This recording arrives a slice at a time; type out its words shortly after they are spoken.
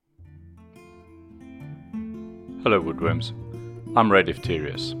Hello Woodworms, I'm Ray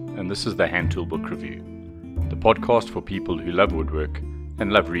Defterius, and this is the Hand Tool Book Review, the podcast for people who love woodwork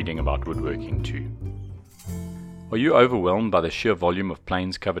and love reading about woodworking too. Are you overwhelmed by the sheer volume of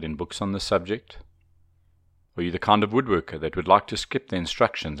planes covered in books on this subject? Are you the kind of woodworker that would like to skip the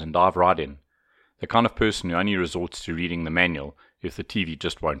instructions and dive right in, the kind of person who only resorts to reading the manual if the TV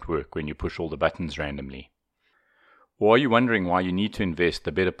just won't work when you push all the buttons randomly? Or are you wondering why you need to invest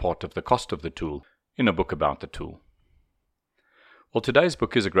the better part of the cost of the tool in a book about the tool? Well, today's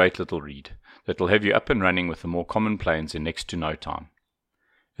book is a great little read that will have you up and running with the more common planes in next to no time.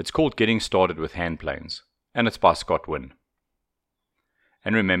 It's called Getting Started with Hand Planes, and it's by Scott Wynn.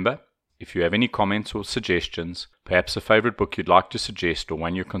 And remember, if you have any comments or suggestions, perhaps a favorite book you'd like to suggest or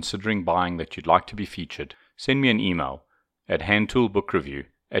one you're considering buying that you'd like to be featured, send me an email at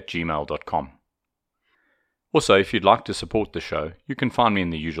handtoolbookreview@gmail.com. Also, if you'd like to support the show, you can find me in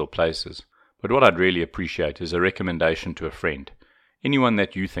the usual places. But what I'd really appreciate is a recommendation to a friend, anyone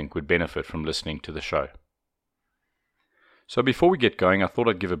that you think would benefit from listening to the show. So before we get going, I thought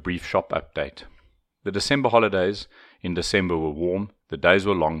I'd give a brief shop update. The December holidays in December were warm, the days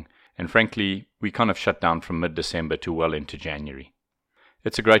were long, and frankly, we kind of shut down from mid-December to well into January.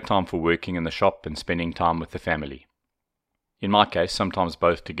 It's a great time for working in the shop and spending time with the family. In my case, sometimes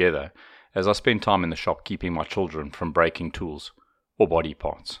both together, as I spend time in the shop keeping my children from breaking tools or body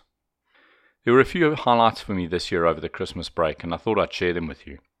parts. There were a few highlights for me this year over the Christmas break, and I thought I'd share them with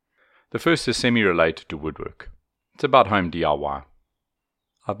you. The first is semi-related to woodwork. It's about home DIY.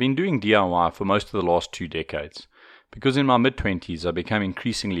 I've been doing DIY for most of the last 2 decades, because in my mid-20s I became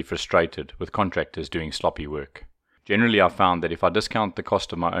increasingly frustrated with contractors doing sloppy work. Generally, I found that if I discount the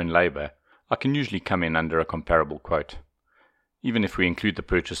cost of my own labour, I can usually come in under a comparable quote, even if we include the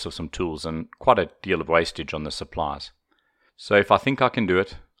purchase of some tools and quite a deal of wastage on the supplies. So if I think I can do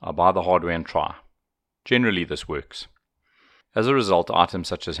it, I buy the hardware and try. Generally this works. As a result, items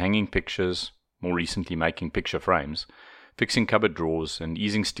such as hanging pictures, more recently making picture frames, fixing cupboard drawers and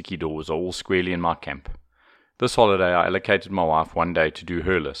easing sticky doors are all squarely in my camp. This holiday I allocated my wife one day to do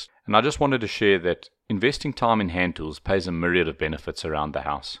her list, and I just wanted to share that investing time in hand tools pays a myriad of benefits around the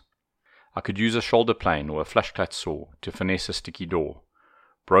house. I could use a shoulder plane or a flush cut saw to finesse a sticky door.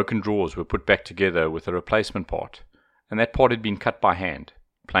 Broken drawers were put back together with a replacement part, and that part had been cut by hand,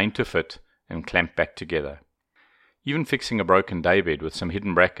 plain to fit, and clamped back together. Even fixing a broken daybed with some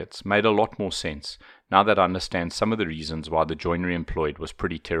hidden brackets made a lot more sense now that I understand some of the reasons why the joinery employed was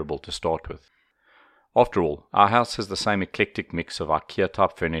pretty terrible to start with. After all, our house has the same eclectic mix of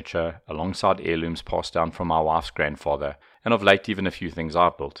IKEA-type furniture alongside heirlooms passed down from my wife's grandfather, and of late even a few things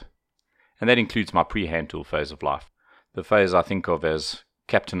I've built. And that includes my pre-hand tool phase of life, the phase I think of as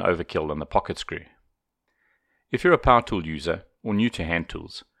Captain Overkill and the pocket screw. If you're a power tool user, or new to hand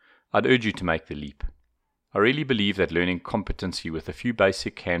tools, I'd urge you to make the leap. I really believe that learning competency with a few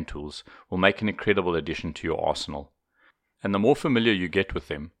basic hand tools will make an incredible addition to your arsenal. And the more familiar you get with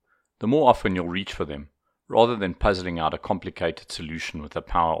them, the more often you'll reach for them, rather than puzzling out a complicated solution with a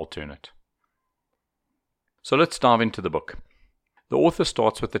power alternate. So let's dive into the book. The author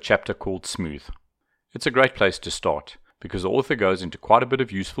starts with a chapter called Smooth. It's a great place to start, because the author goes into quite a bit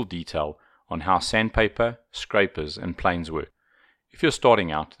of useful detail on how sandpaper, scrapers, and planes work. If you're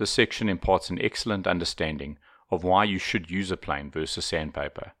starting out, this section imparts an excellent understanding of why you should use a plane versus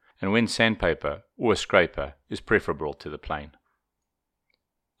sandpaper, and when sandpaper or a scraper is preferable to the plane.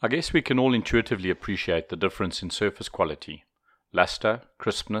 I guess we can all intuitively appreciate the difference in surface quality, luster,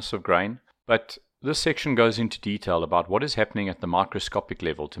 crispness of grain, but this section goes into detail about what is happening at the microscopic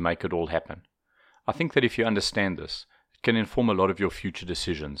level to make it all happen. I think that if you understand this, it can inform a lot of your future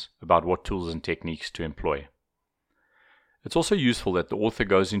decisions about what tools and techniques to employ. It's also useful that the author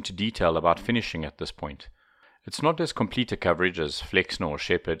goes into detail about finishing at this point. It's not as complete a coverage as Flexner or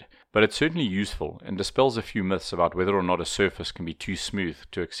Shepherd, but it's certainly useful and dispels a few myths about whether or not a surface can be too smooth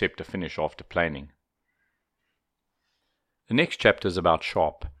to accept a finish after planing. The next chapter is about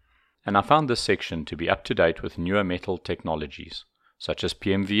sharp, and I found this section to be up to date with newer metal technologies, such as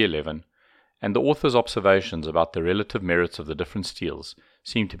PMV11, and the author's observations about the relative merits of the different steels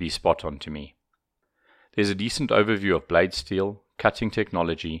seem to be spot on to me. There's a decent overview of blade steel, cutting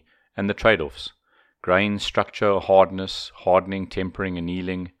technology, and the trade-offs: grain, structure, hardness, hardening, tempering,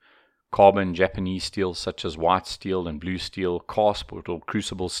 annealing, carbon, Japanese steels such as white steel and blue steel, cast or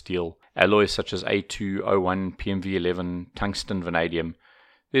crucible steel, alloys such as A2, O1, PMV11, tungsten, vanadium.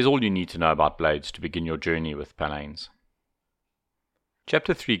 There's all you need to know about blades to begin your journey with planes.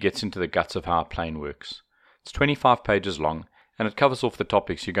 Chapter 3 gets into the guts of how a plane works. It's 25 pages long, and it covers off the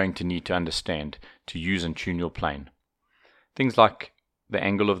topics you're going to need to understand to use and tune your plane. Things like the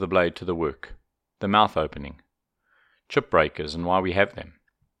angle of the blade to the work, the mouth opening, chip breakers and why we have them,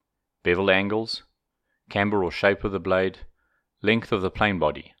 bevel angles, camber or shape of the blade, length of the plane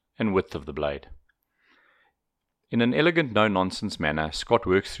body, and width of the blade. In an elegant, no-nonsense manner, Scott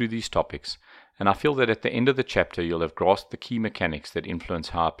works through these topics, and I feel that at the end of the chapter you'll have grasped the key mechanics that influence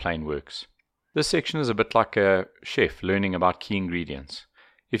how a plane works. This section is a bit like a chef learning about key ingredients.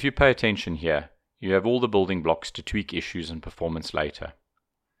 If you pay attention here, you have all the building blocks to tweak issues and performance later.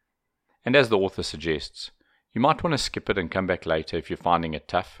 And as the author suggests, you might want to skip it and come back later if you're finding it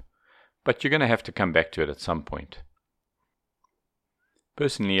tough, but you're going to have to come back to it at some point.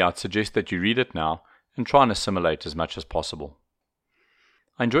 Personally, I'd suggest that you read it now and try and assimilate as much as possible.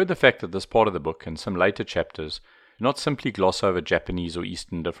 I enjoyed the fact that this part of the book and some later chapters do not simply gloss over Japanese or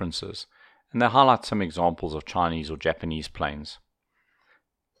Eastern differences, and they highlight some examples of Chinese or Japanese planes.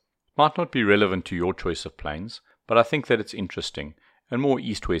 It might not be relevant to your choice of planes, but I think that it's interesting and more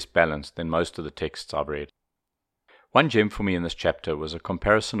East-West balanced than most of the texts I've read. One gem for me in this chapter was a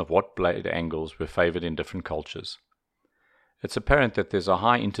comparison of what blade angles were favored in different cultures. It's apparent that there's a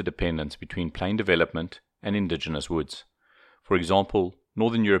high interdependence between plane development and indigenous woods. For example,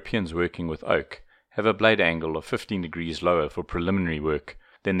 Northern Europeans working with oak have a blade angle of 15 degrees lower for preliminary work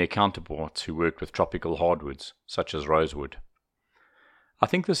than their counterparts who work with tropical hardwoods, such as rosewood. I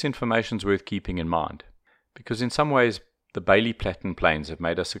think this information is worth keeping in mind, because in some ways the Bailey-Platten planes have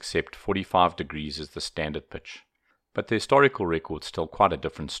made us accept 45 degrees as the standard pitch, but the historical records tell quite a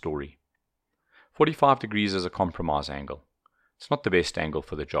different story. 45 degrees is a compromise angle. It's not the best angle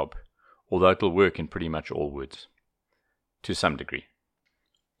for the job, although it will work in pretty much all woods, to some degree.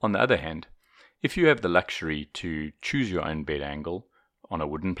 On the other hand, if you have the luxury to choose your own bed angle on a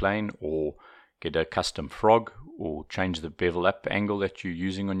wooden plane, or get a custom frog, or change the bevel up angle that you're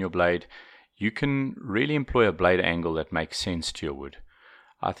using on your blade, you can really employ a blade angle that makes sense to your wood.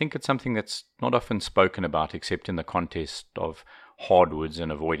 I think it's something that's not often spoken about except in the context of hardwoods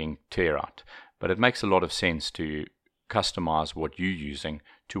and avoiding tear out, but it makes a lot of sense to customize what you're using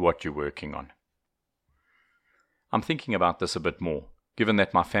to what you're working on. I'm thinking about this a bit more, given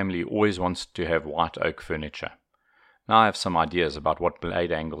that my family always wants to have white oak furniture. Now I have some ideas about what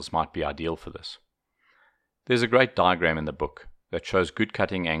blade angles might be ideal for this. There's a great diagram in the book that shows good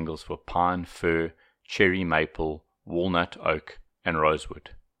cutting angles for pine, fir, cherry, maple, walnut, oak, and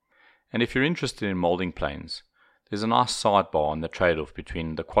rosewood. And if you're interested in molding planes, there's a nice sidebar on the trade-off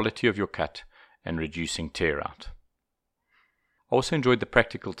between the quality of your cut and reducing tear out. I also enjoyed the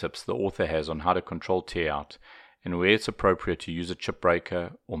practical tips the author has on how to control tear out and where it's appropriate to use a chip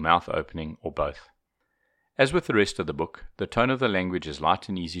breaker or mouth opening or both. As with the rest of the book, the tone of the language is light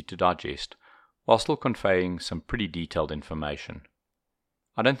and easy to digest, while still conveying some pretty detailed information.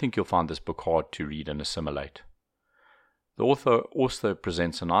 I don't think you'll find this book hard to read and assimilate. The author also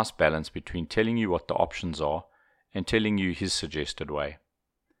presents a nice balance between telling you what the options are and telling you his suggested way.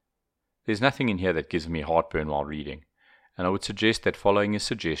 There's nothing in here that gives me heartburn while reading, and I would suggest that following his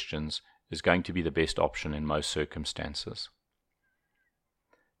suggestions is going to be the best option in most circumstances.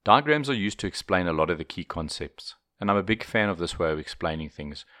 Diagrams are used to explain a lot of the key concepts, and I'm a big fan of this way of explaining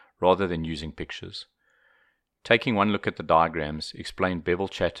things rather than using pictures. Taking one look at the diagrams explain bevel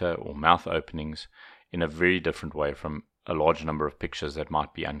chatter or mouth openings in a very different way from a large number of pictures that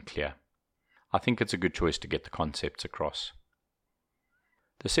might be unclear. I think it's a good choice to get the concepts across.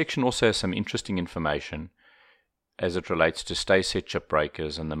 The section also has some interesting information as it relates to stay-set chip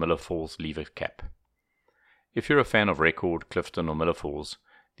breakers and the Miller Falls lever cap. If you're a fan of Record, Clifton or Miller Falls,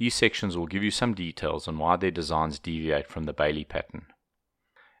 these sections will give you some details on why their designs deviate from the Bailey pattern.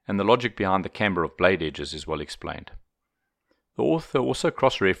 And the logic behind the camber of blade edges is well explained. The author also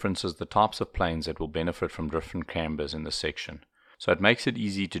cross-references the types of planes that will benefit from different cambers in this section, so it makes it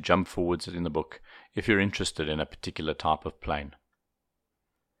easy to jump forwards in the book if you're interested in a particular type of plane.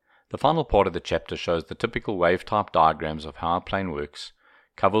 The final part of the chapter shows the typical wave-type diagrams of how a plane works,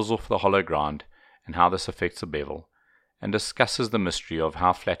 covers off the hollow ground and how this affects the bevel, and discusses the mystery of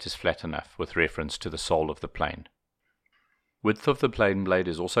how flat is flat enough with reference to the sole of the plane. Width of the plane blade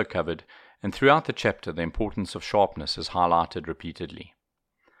is also covered, and throughout the chapter the importance of sharpness is highlighted repeatedly.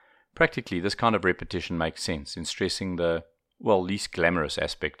 Practically, this kind of repetition makes sense in stressing the, least glamorous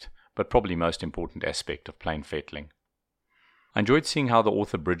aspect, but probably most important aspect of plane fettling. I enjoyed seeing how the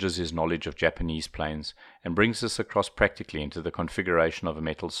author bridges his knowledge of Japanese planes and brings this across practically into the configuration of a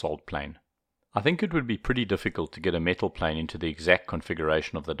metal-soled plane. I think it would be pretty difficult to get a metal plane into the exact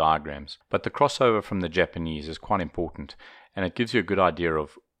configuration of the diagrams, but the crossover from the Japanese is quite important, and it gives you a good idea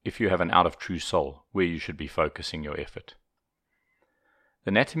of, if you have an out-of-true sole, where you should be focusing your effort. The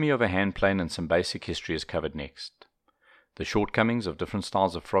anatomy of a hand plane and some basic history is covered next. The shortcomings of different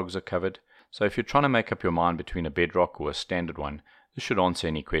styles of frogs are covered, So if you're trying to make up your mind between a Bedrock or a standard one, this should answer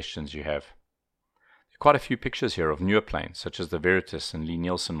any questions you have. There are quite a few pictures here of newer planes, such as the Veritas and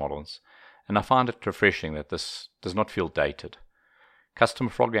Lie-Nielsen models, and I find it refreshing that this does not feel dated. Custom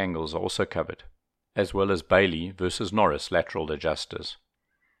frog angles are also covered, as well as Bailey versus Norris lateral adjusters.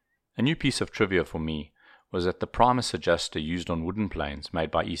 A new piece of trivia for me was that the Primus adjuster used on wooden planes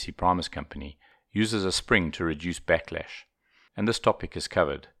made by EC Primus Company uses a spring to reduce backlash, and this topic is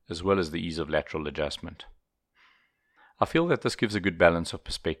covered, as well as the ease of lateral adjustment. I feel that this gives a good balance of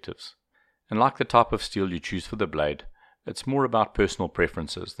perspectives, and like the type of steel you choose for the blade, it's more about personal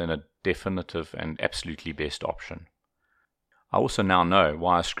preferences than a definitive and absolutely best option. I also now know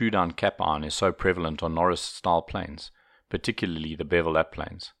why a screw-down cap iron is so prevalent on Norris-style planes, particularly the bevel-up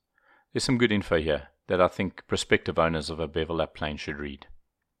planes. There's some good info here that I think prospective owners of a bevel-up plane should read.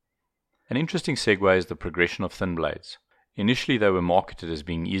 An interesting segue is the progression of thin blades. Initially they were marketed as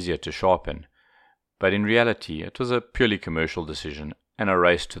being easier to sharpen, but in reality it was a purely commercial decision and a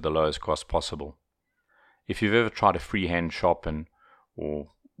race to the lowest cost possible. If you've ever tried a freehand sharpen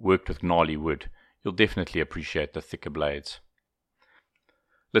or worked with gnarly wood, you'll definitely appreciate the thicker blades.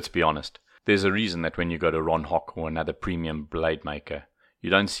 Let's be honest, there's a reason that when you go to Ron Hock or another premium blade maker, you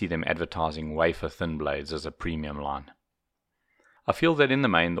don't see them advertising wafer thin blades as a premium line. I feel that in the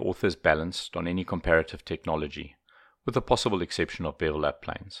main the author is balanced on any comparative technology, with the possible exception of bevel-up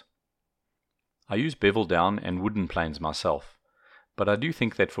planes. I use bevel-down and wooden planes myself, but I do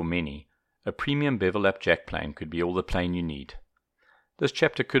think that for many, a premium bevel-up jack plane could be all the plane you need. This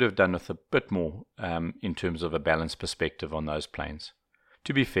chapter could have done with a bit more in terms of a balanced perspective on those planes.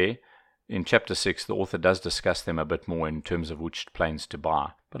 To be fair, in chapter 6 the author does discuss them a bit more in terms of which planes to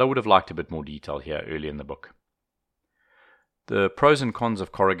buy, but I would have liked a bit more detail here early in the book. The pros and cons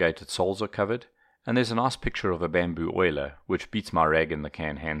of corrugated soles are covered, and there's a nice picture of a bamboo oiler, which beats my rag in the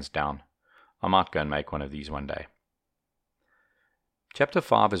can hands down. I might go and make one of these one day. Chapter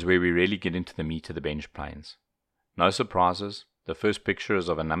 5 is where we really get into the meat of the bench planes. No surprises, the first picture is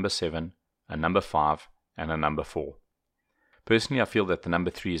of a number 7, a number 5, and a number 4. Personally, I feel that the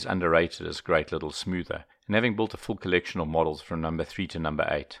number 3 is underrated as a great little smoother, and having built a full collection of models from number 3 to number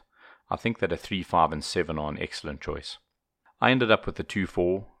 8, I think that a 3, 5, and 7 are an excellent choice. I ended up with the 2,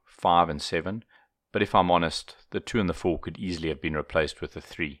 4, 5, and 7, but if I'm honest, the 2 and the 4 could easily have been replaced with the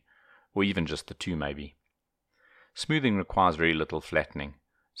 3, or even just the 2 maybe. Smoothing requires very little flattening,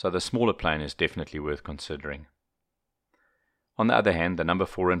 so the smaller plane is definitely worth considering. On the other hand, the number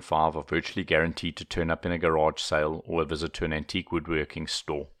 4 and 5 are virtually guaranteed to turn up in a garage sale or a visit to an antique woodworking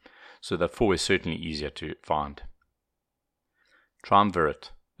store, so the 4 is certainly easier to find.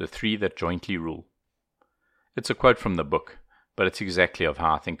 Triumvirate, the 3 that jointly rule. It's a quote from the book, but it's exactly of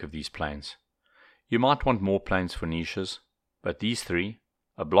how I think of these planes. You might want more planes for niches, but these 3,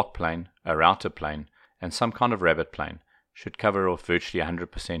 a block plane, a router plane, and some kind of rabbet plane, should cover off virtually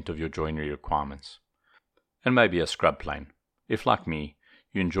 100% of your joinery requirements. And maybe a scrub plane, if like me,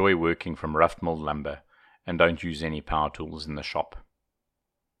 you enjoy working from rough milled lumber and don't use any power tools in the shop.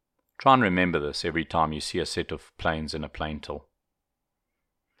 Try and remember this every time you see a set of planes in a plane till.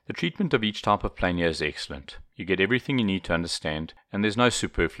 The treatment of each type of plane here is excellent. You get everything you need to understand, and there's no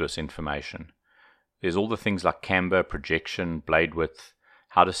superfluous information. There's all the things like camber, projection, blade width,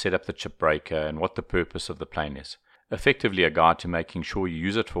 how to set up the chip breaker, and what the purpose of the plane is. Effectively a guide to making sure you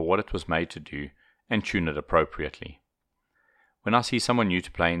use it for what it was made to do, and tune it appropriately. When I see someone new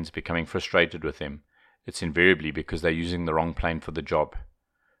to planes becoming frustrated with them, it's invariably because they're using the wrong plane for the job.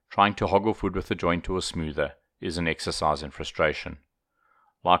 Trying to hog off wood with a joint or a smoother is an exercise in frustration.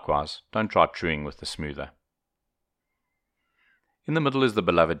 Likewise, don't try truing with the smoother. In the middle is the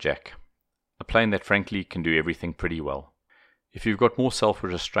beloved jack, a plane that frankly can do everything pretty well. If you've got more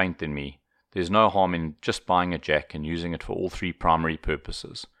self-restraint than me, there's no harm in just buying a jack and using it for all 3 primary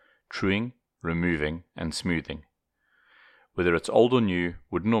purposes: truing, removing, and smoothing. Whether it's old or new,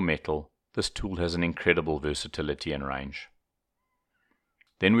 wooden or metal, this tool has an incredible versatility and range.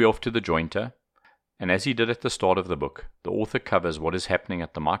 Then we're off to the jointer, and as he did at the start of the book, the author covers what is happening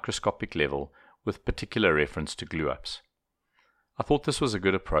at the microscopic level with particular reference to glue-ups. I thought this was a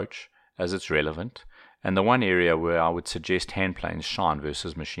good approach, as it's relevant, and the one area where I would suggest hand planes shine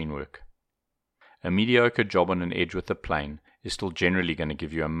versus machine work. A mediocre job on an edge with a plane is still generally going to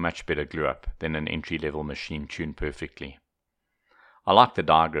give you a much better glue-up than an entry-level machine tuned perfectly. I like the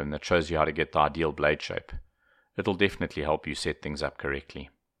diagram that shows you how to get the ideal blade shape. It'll definitely help you set things up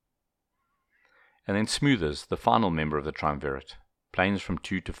correctly. And then smoothers, the final member of the triumvirate. Planes from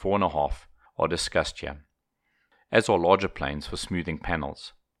 2 to 4.5 are discussed here, as are larger planes for smoothing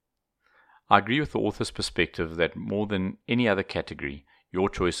panels. I agree with the author's perspective that more than any other category, your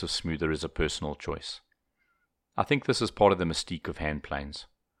choice of smoother is a personal choice. I think this is part of the mystique of hand planes.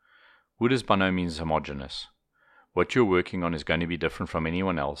 Wood is by no means homogeneous. What you're working on is going to be different from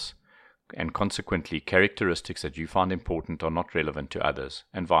anyone else, and consequently characteristics that you find important are not relevant to others,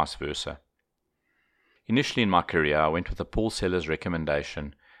 and vice versa. Initially in my career, I went with a Paul Sellers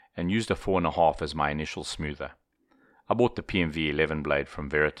recommendation and used a 4.5 as my initial smoother. I bought the PMV 11 blade from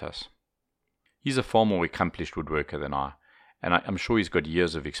Veritas. He's a far more accomplished woodworker than I, and I'm sure he's got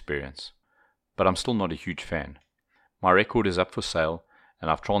years of experience. But I'm still not a huge fan. My record is up for sale, and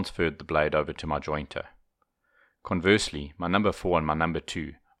I've transferred the blade over to my jointer. Conversely, my number 4 and my number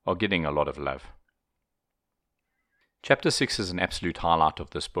 2 are getting a lot of love. Chapter 6 is an absolute highlight of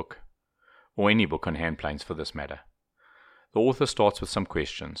this book, or any book on hand planes for this matter. The author starts with some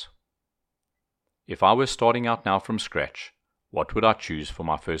questions. If I were starting out now from scratch, what would I choose for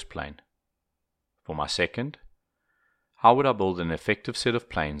my first plane? For my second, how would I build an effective set of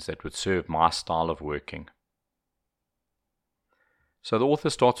planes that would serve my style of working? So the author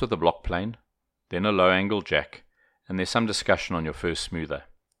starts with a block plane, then a low-angle jack, and there's some discussion on your first smoother.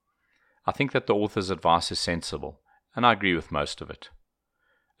 I think that the author's advice is sensible, and I agree with most of it.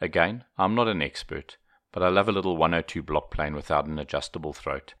 Again, I'm not an expert, but I love a little 102 block plane without an adjustable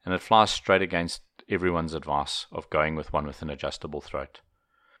throat, and it flies straight against everyone's advice of going with one with an adjustable throat.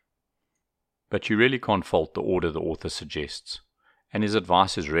 But you really can't fault the order the author suggests, and his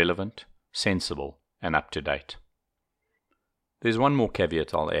advice is relevant, sensible, and up to date. There's one more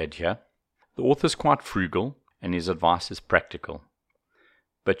caveat I'll add here. The author's quite frugal, and his advice is practical.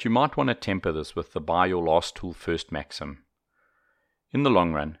 But you might want to temper this with the buy your last tool first maxim. In the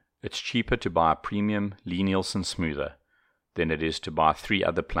long run, it's cheaper to buy a premium Lie-Nielsen smoother than it is to buy 3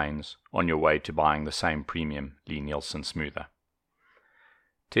 other planes on your way to buying the same premium Lie-Nielsen smoother.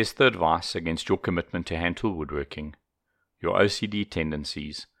 Test the advice against your commitment to hand tool woodworking, your OCD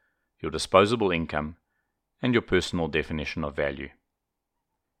tendencies, your disposable income, and your personal definition of value.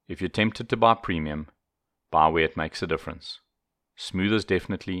 If you're tempted to buy premium, buy where it makes a difference. Smoothers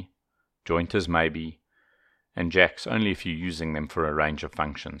definitely, jointers maybe, and jacks only if you're using them for a range of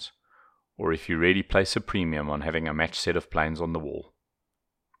functions, or if you really place a premium on having a matched set of planes on the wall.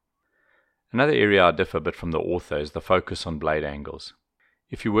 Another area I differ a bit from the author is the focus on blade angles.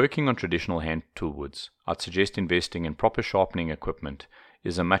 If you're working on traditional hand tool woods, I'd suggest investing in proper sharpening equipment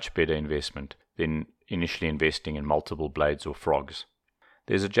is a much better investment than initially investing in multiple blades or frogs.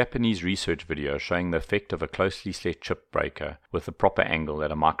 There's a Japanese research video showing the effect of a closely set chip breaker with a proper angle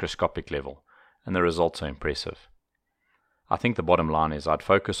at a microscopic level, and the results are impressive. I think the bottom line is I'd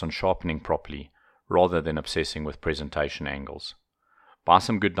focus on sharpening properly rather than obsessing with presentation angles. Buy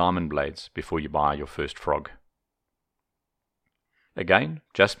some good diamond blades before you buy your first frog. Again,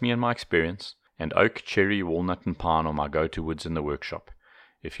 just me and my experience, and oak, cherry, walnut and pine are my go-to woods in the workshop.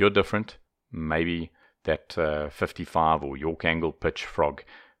 If you're different, maybe that 55 or York angle pitch frog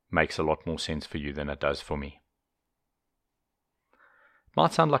makes a lot more sense for you than it does for me. It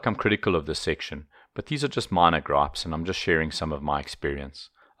might sound like I'm critical of this section, but these are just minor gripes and I'm just sharing some of my experience.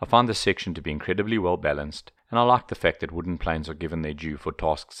 I find this section to be incredibly well balanced, and I like the fact that wooden planes are given their due for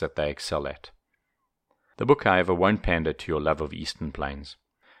tasks that they excel at. The book, however, won't pander to your love of Eastern planes,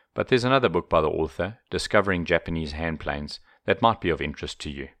 but there's another book by the author, Discovering Japanese Hand Planes, that might be of interest to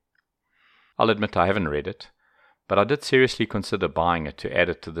you. I'll admit I haven't read it, but I did seriously consider buying it to add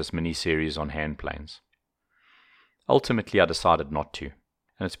it to this mini-series on hand planes. Ultimately, I decided not to,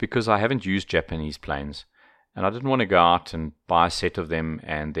 and it's because I haven't used Japanese planes, and I didn't want to go out and buy a set of them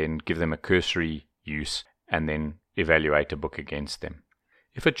and then give them a cursory use and then evaluate a book against them.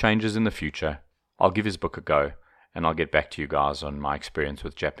 If it changes in the future, I'll give his book a go, and I'll get back to you guys on my experience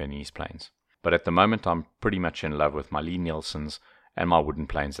with Japanese planes. But at the moment, I'm pretty much in love with my Lie-Nielsens and my wooden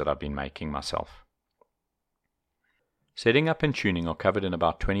planes that I've been making myself. Setting up and tuning are covered in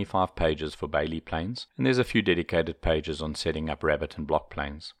about 25 pages for Bailey planes, and there's a few dedicated pages on setting up rabbet and block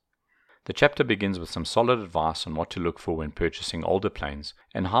planes. The chapter begins with some solid advice on what to look for when purchasing older planes,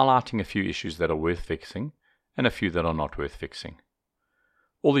 and highlighting a few issues that are worth fixing, and a few that are not worth fixing.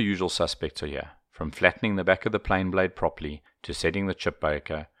 All the usual suspects are here, from flattening the back of the plane blade properly, to setting the chip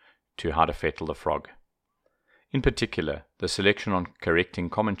breaker, to how to fettle the frog. In particular, the selection on correcting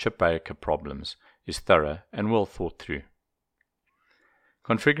common chip breaker problems is thorough and well thought through.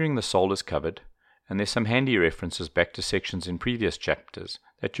 Configuring the sole is covered, and there's some handy references back to sections in previous chapters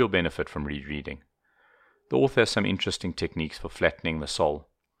that you'll benefit from rereading. The author has some interesting techniques for flattening the sole.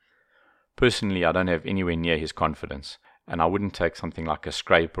 Personally, I don't have anywhere near his confidence, and I wouldn't take something like a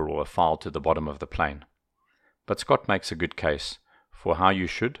scraper or a file to the bottom of the plane. But Scott makes a good case for how you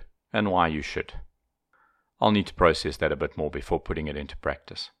should and why you should. I'll need to process that a bit more before putting it into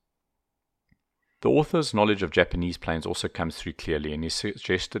practice. The author's knowledge of Japanese planes also comes through clearly in his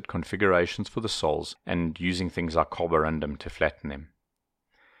suggested configurations for the soles and using things like carborundum to flatten them.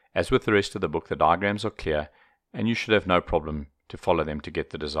 As with the rest of the book, the diagrams are clear, and you should have no problem to follow them to get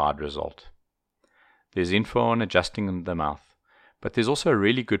the desired result. There's info on adjusting the mouth, but there's also a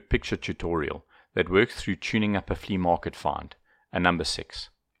really good picture tutorial that works through tuning up a flea market find, a number 6.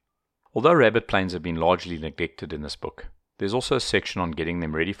 Although rabbit planes have been largely neglected in this book, there's also a section on getting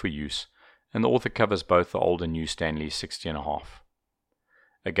them ready for use, and the author covers both the old and new Stanley 60.5.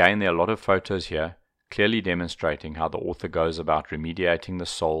 Again, there are a lot of photos here, clearly demonstrating how the author goes about remediating the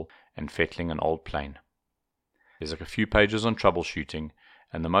sole and fettling an old plane. There's a few pages on troubleshooting,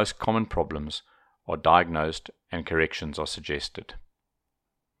 and the most common problems are diagnosed and corrections are suggested.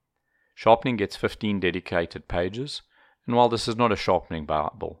 Sharpening gets 15 dedicated pages, and while this is not a sharpening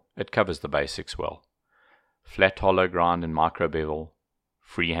Bible, it covers the basics well. Flat hollow grind and micro bevel,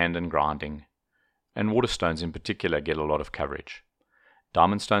 freehand and grinding, and waterstones in particular get a lot of coverage.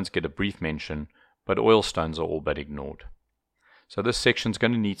 Diamond stones get a brief mention, but oil stones are all but ignored. So this section is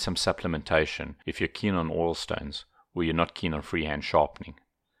going to need some supplementation if you're keen on oil stones or you're not keen on freehand sharpening.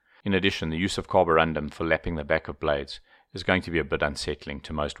 In addition, the use of carborundum for lapping the back of blades is going to be a bit unsettling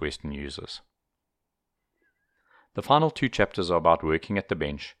to most Western users. The final 2 chapters are about working at the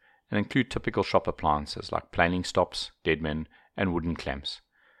bench and include typical shop appliances like planing stops, deadmen, and wooden clamps,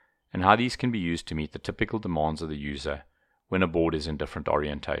 and how these can be used to meet the typical demands of the user when a board is in different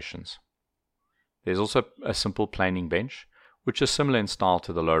orientations. There's also a simple planing bench, which is similar in style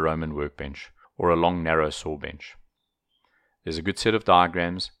to the low Roman workbench or a long narrow saw bench. There's a good set of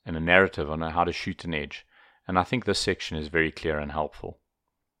diagrams and a narrative on how to shoot an edge, and I think this section is very clear and helpful.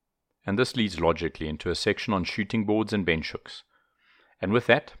 And this leads logically into a section on shooting boards and bench hooks. And with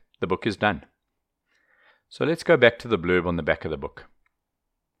that, the book is done. So let's go back to the blurb on the back of the book.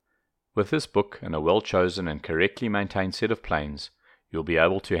 With this book and a well-chosen and correctly maintained set of planes, you'll be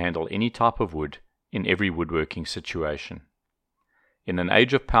able to handle any type of wood in every woodworking situation. In an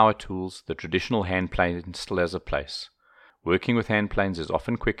age of power tools, the traditional hand plane still has a place. Working with hand planes is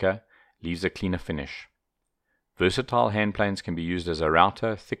often quicker, leaves a cleaner finish. Versatile hand planes can be used as a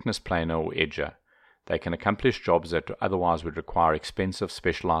router, thickness planer, or edger. They can accomplish jobs that otherwise would require expensive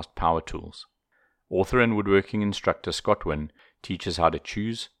specialized power tools. Author and woodworking instructor Scott Wynn teaches how to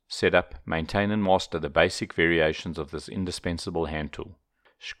choose, set up, maintain and master the basic variations of this indispensable hand tool.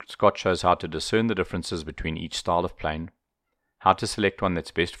 Scott shows how to discern the differences between each style of plane, how to select one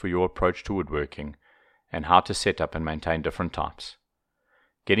that's best for your approach to woodworking, and how to set up and maintain different types.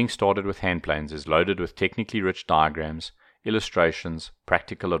 Getting started with hand planes is loaded with technically rich diagrams, illustrations,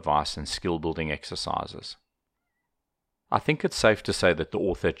 practical advice, and skill-building exercises. I think it's safe to say that the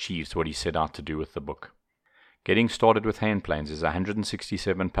author achieves what he set out to do with the book. Getting Started with Hand Planes is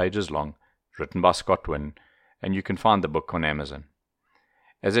 167 pages long, written by Scott Wynn, and you can find the book on Amazon.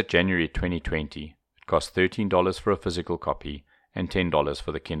 As of January 2020, it costs $13 for a physical copy and $10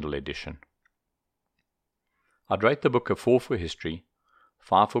 for the Kindle edition. I'd rate the book a 4 for history,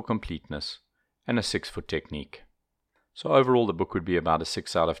 5 for completeness, and a 6 for technique. So overall the book would be about a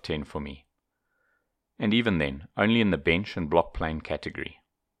 6 out of 10 for me. And even then, only in the bench and block plane category.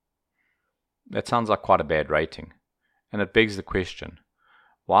 That sounds like quite a bad rating, and it begs the question,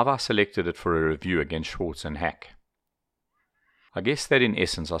 why have I selected it for a review against Schwartz and Hack? I guess that in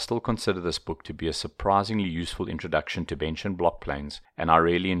essence I still consider this book to be a surprisingly useful introduction to bench and block planes, and I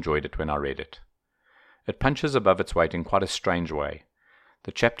really enjoyed it when I read it. It punches above its weight in quite a strange way.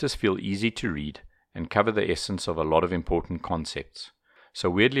 The chapters feel easy to read and cover the essence of a lot of important concepts. So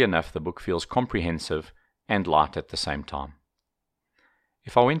weirdly enough, the book feels comprehensive and light at the same time.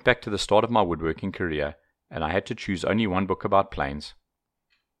 If I went back to the start of my woodworking career and I had to choose only one book about planes,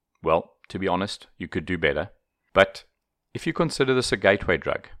 well, to be honest, you could do better. But if you consider this a gateway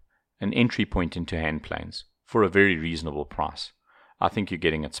drug, an entry point into hand planes, for a very reasonable price, I think you're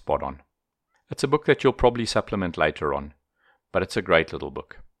getting it spot on. It's a book that you'll probably supplement later on, but it's a great little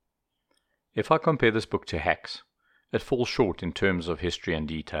book. If I compare this book to Hack's, it falls short in terms of history and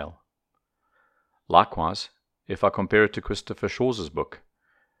detail. Likewise, if I compare it to Christopher Shaw's book,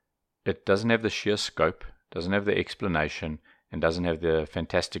 it doesn't have the sheer scope, doesn't have the explanation, and doesn't have the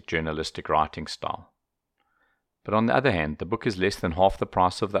fantastic journalistic writing style. But on the other hand, the book is less than half the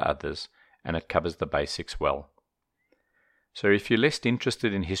price of the others, and it covers the basics well. So if you're less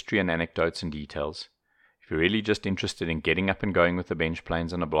interested in history and anecdotes and details, if you're really just interested in getting up and going with the bench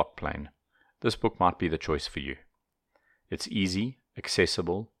planes and a block plane, this book might be the choice for you. It's easy,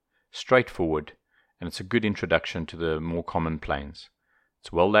 accessible, straightforward, and it's a good introduction to the more common planes.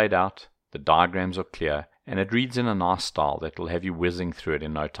 It's well laid out, the diagrams are clear, and it reads in a nice style that will have you whizzing through it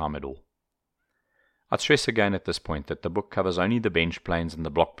in no time at all. I'd stress again at this point that the book covers only the bench planes and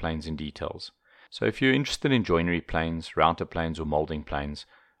the block planes in details, so if you're interested in joinery planes, router planes or moulding planes,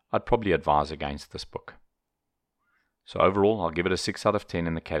 I'd probably advise against this book. So overall, I'll give it a 6 out of 10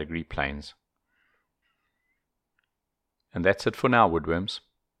 in the category planes. And that's it for now, woodworms.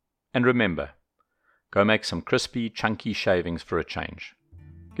 And remember, go make some crispy, chunky shavings for a change.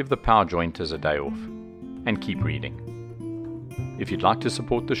 Give the power jointers a day off. And keep reading. If you'd like to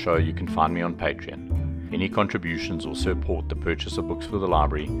support the show, you can find me on Patreon. Any contributions will support the purchase of books for the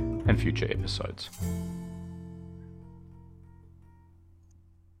library and future episodes.